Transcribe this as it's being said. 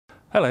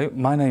Hello,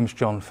 my name's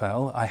John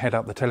Fell. I head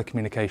up the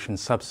telecommunications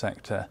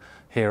subsector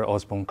here at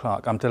Osborne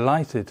Clarke. I'm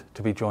delighted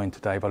to be joined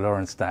today by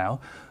Lawrence Dauwe,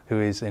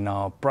 who is in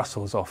our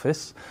Brussels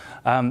office.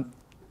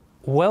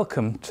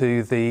 Welcome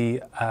to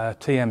the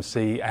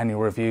TMC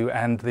annual review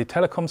and the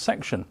Telecoms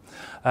section.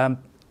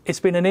 It's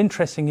been an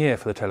interesting year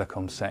for the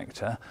telecoms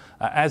sector.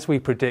 As we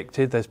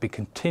predicted, there's been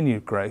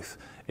continued growth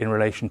in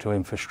relation to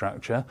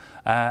infrastructure,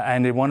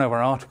 and in one of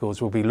our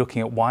articles we'll be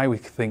looking at why we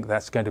think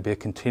that's going to be a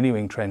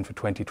continuing trend for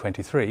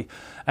 2023,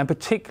 and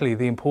particularly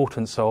the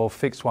importance of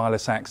fixed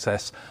wireless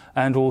access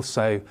and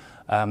also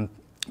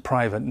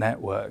private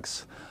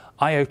networks.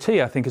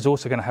 IoT, I think, is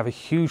also going to have a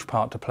huge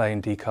part to play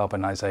in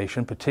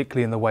decarbonisation,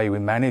 particularly in the way we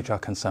manage our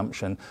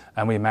consumption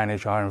and we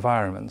manage our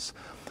environments.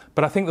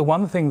 But I think the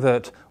one thing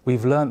that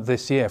we've learnt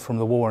this year from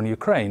the war in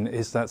Ukraine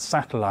is that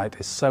satellite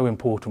is so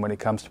important when it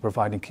comes to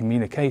providing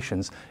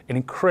communications in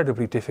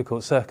incredibly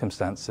difficult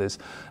circumstances,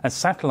 and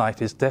satellite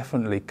has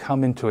definitely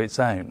come into its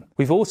own.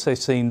 We've also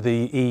seen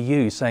the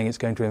EU saying it's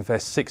going to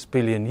invest 6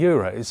 billion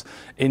euros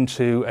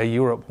into a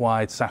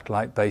Europe-wide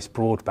satellite-based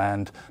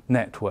broadband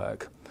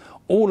network.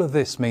 All of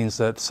this means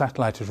that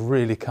satellite is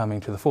really coming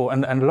to the fore.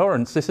 And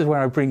Lawrence, this is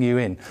where I bring you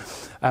in.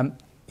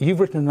 You've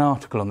written an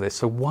article on this,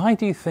 so why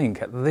do you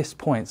think at this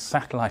point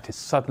satellite is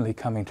suddenly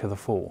coming to the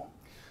fore?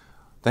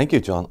 Thank you,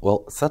 John.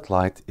 Well,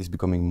 satellite is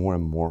becoming more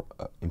and more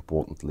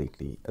important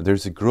lately.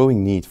 There's a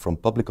growing need from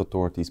public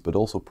authorities but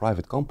also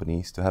private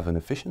companies to have an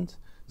efficient,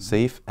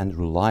 safe and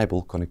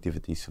reliable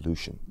connectivity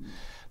solution.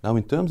 Now,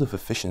 in terms of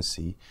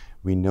efficiency,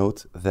 we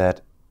note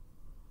that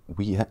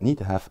we need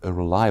to have a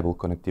reliable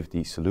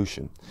connectivity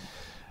solution.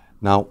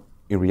 Now,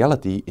 in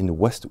reality, in the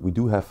West, we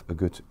do have a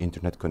good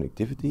internet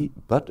connectivity,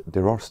 but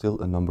there are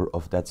still a number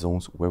of dead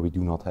zones where we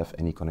do not have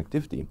any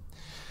connectivity.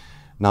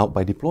 Now,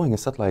 by deploying a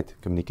satellite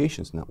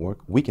communications network,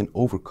 we can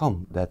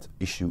overcome that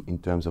issue in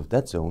terms of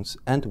dead zones,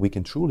 and we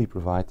can truly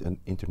provide an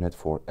internet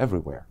for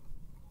everywhere.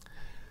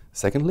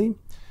 Secondly,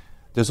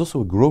 there's also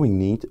a growing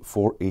need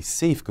for a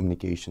safe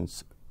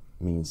communications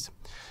means.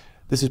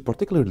 This is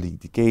particularly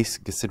the case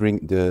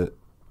considering the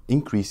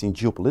increasing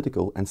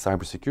geopolitical and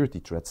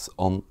cybersecurity threats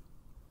on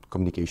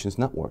communications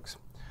networks.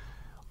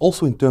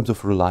 Also, in terms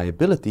of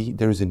reliability,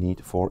 there is a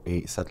need for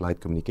a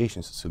satellite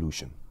communications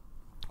solution.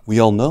 We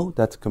all know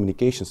that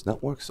communications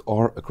networks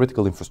are a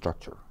critical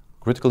infrastructure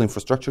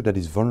that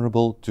is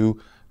vulnerable to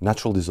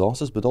natural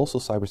disasters but also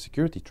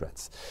cybersecurity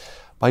threats.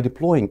 By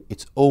deploying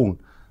its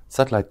own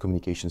satellite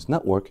communications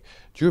network,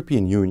 the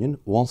European Union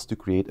wants to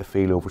create a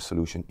failover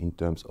solution in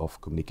terms of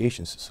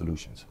communications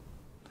solutions.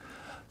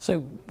 So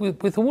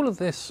with all of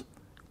this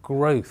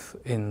growth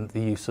in the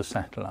use of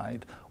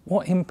satellite,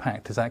 what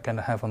impact is that going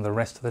to have on the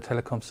rest of the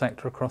telecom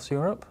sector across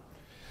Europe?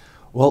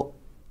 Well,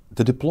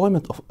 the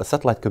deployment of a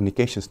satellite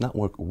communications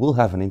network will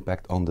have an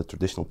impact on the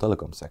traditional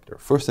telecom sector.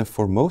 First and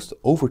foremost,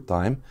 over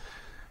time,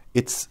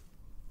 it's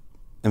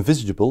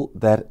envisageable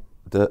that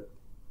the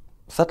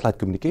satellite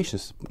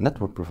communications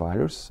network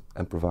providers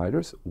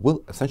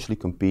will essentially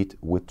compete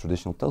with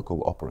traditional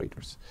telco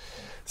operators.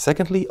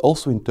 Secondly,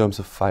 also in terms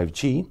of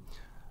 5G,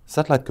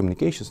 satellite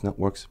communications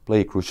networks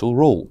play a crucial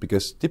role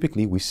because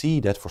typically we see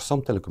that for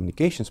some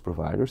telecommunications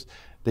providers,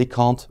 they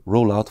can't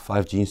roll out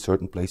 5G in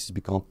certain places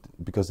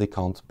because they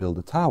can't build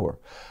a tower.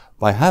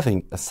 By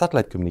having a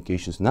satellite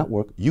communications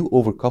network, you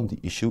overcome the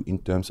issue in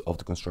terms of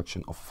the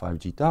construction of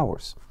 5G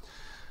towers.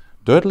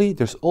 Thirdly,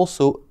 there's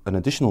also an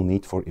additional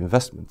need for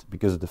investment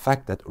because of the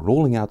fact that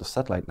rolling out a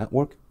satellite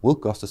network will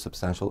cost a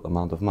substantial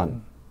amount of money.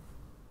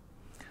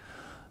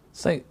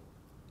 So,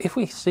 if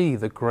we see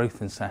the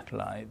growth in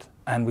satellite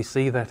and we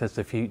see that as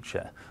the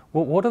future,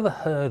 what are the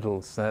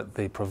hurdles that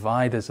the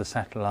providers of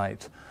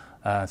satellite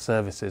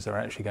services are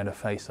actually going to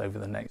face over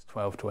the next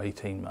 12 to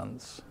 18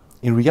 months?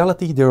 In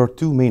reality, there are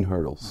two main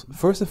hurdles.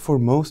 First and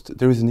foremost,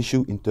 there is an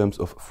issue in terms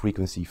of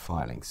frequency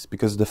filings,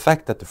 because of the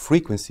fact that the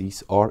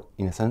frequencies are,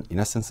 in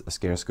essence, a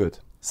scarce good.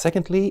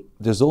 Secondly,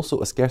 there's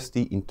also a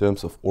scarcity in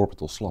terms of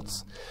orbital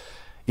slots.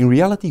 In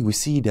reality, we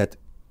see that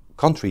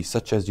countries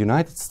such as the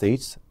United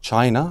States,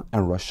 China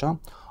and Russia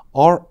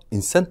are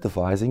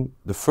incentivizing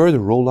the further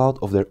rollout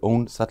of their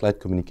own satellite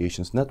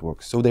communications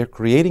networks. So they're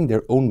creating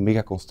their own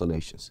mega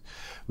constellations.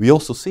 We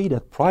also see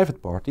that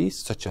private parties,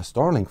 such as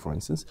Starlink for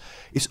instance,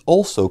 is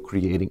also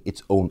creating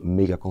its own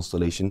mega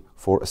constellation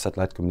for a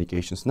satellite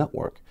communications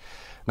network.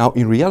 Now,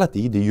 in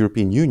reality, the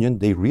European Union,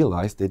 they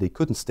realized that they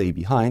couldn't stay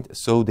behind,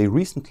 so they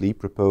recently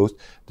proposed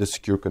the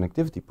Secure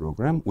Connectivity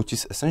Program, which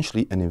is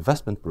essentially an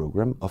investment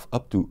program of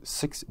up to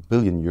 6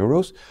 billion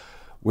euros,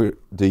 where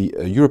the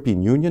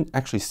European Union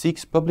actually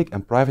seeks public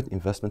and private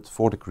investment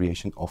for the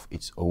creation of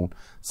its own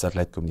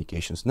satellite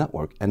communications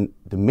network. And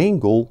the main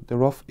goal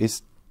thereof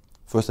is,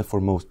 first and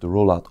foremost, the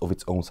rollout of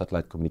its own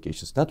satellite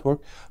communications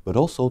network, but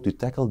also to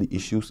tackle the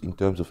issues in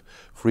terms of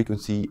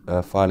frequency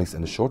filings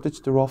and the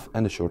shortage thereof,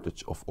 and the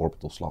shortage of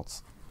orbital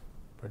slots.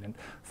 Brilliant.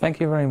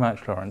 Thank you very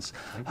much, Lawrence.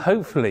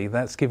 Hopefully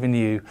that's given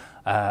you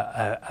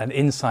an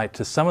insight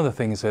to some of the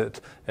things that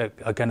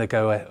are going to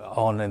go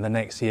on in the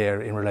next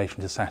year in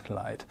relation to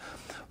satellite.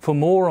 For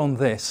more on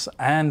this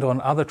and on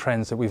other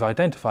trends that we've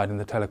identified in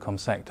the telecom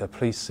sector,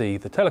 please see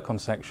the telecom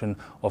section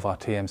of our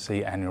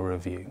TMC annual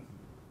review.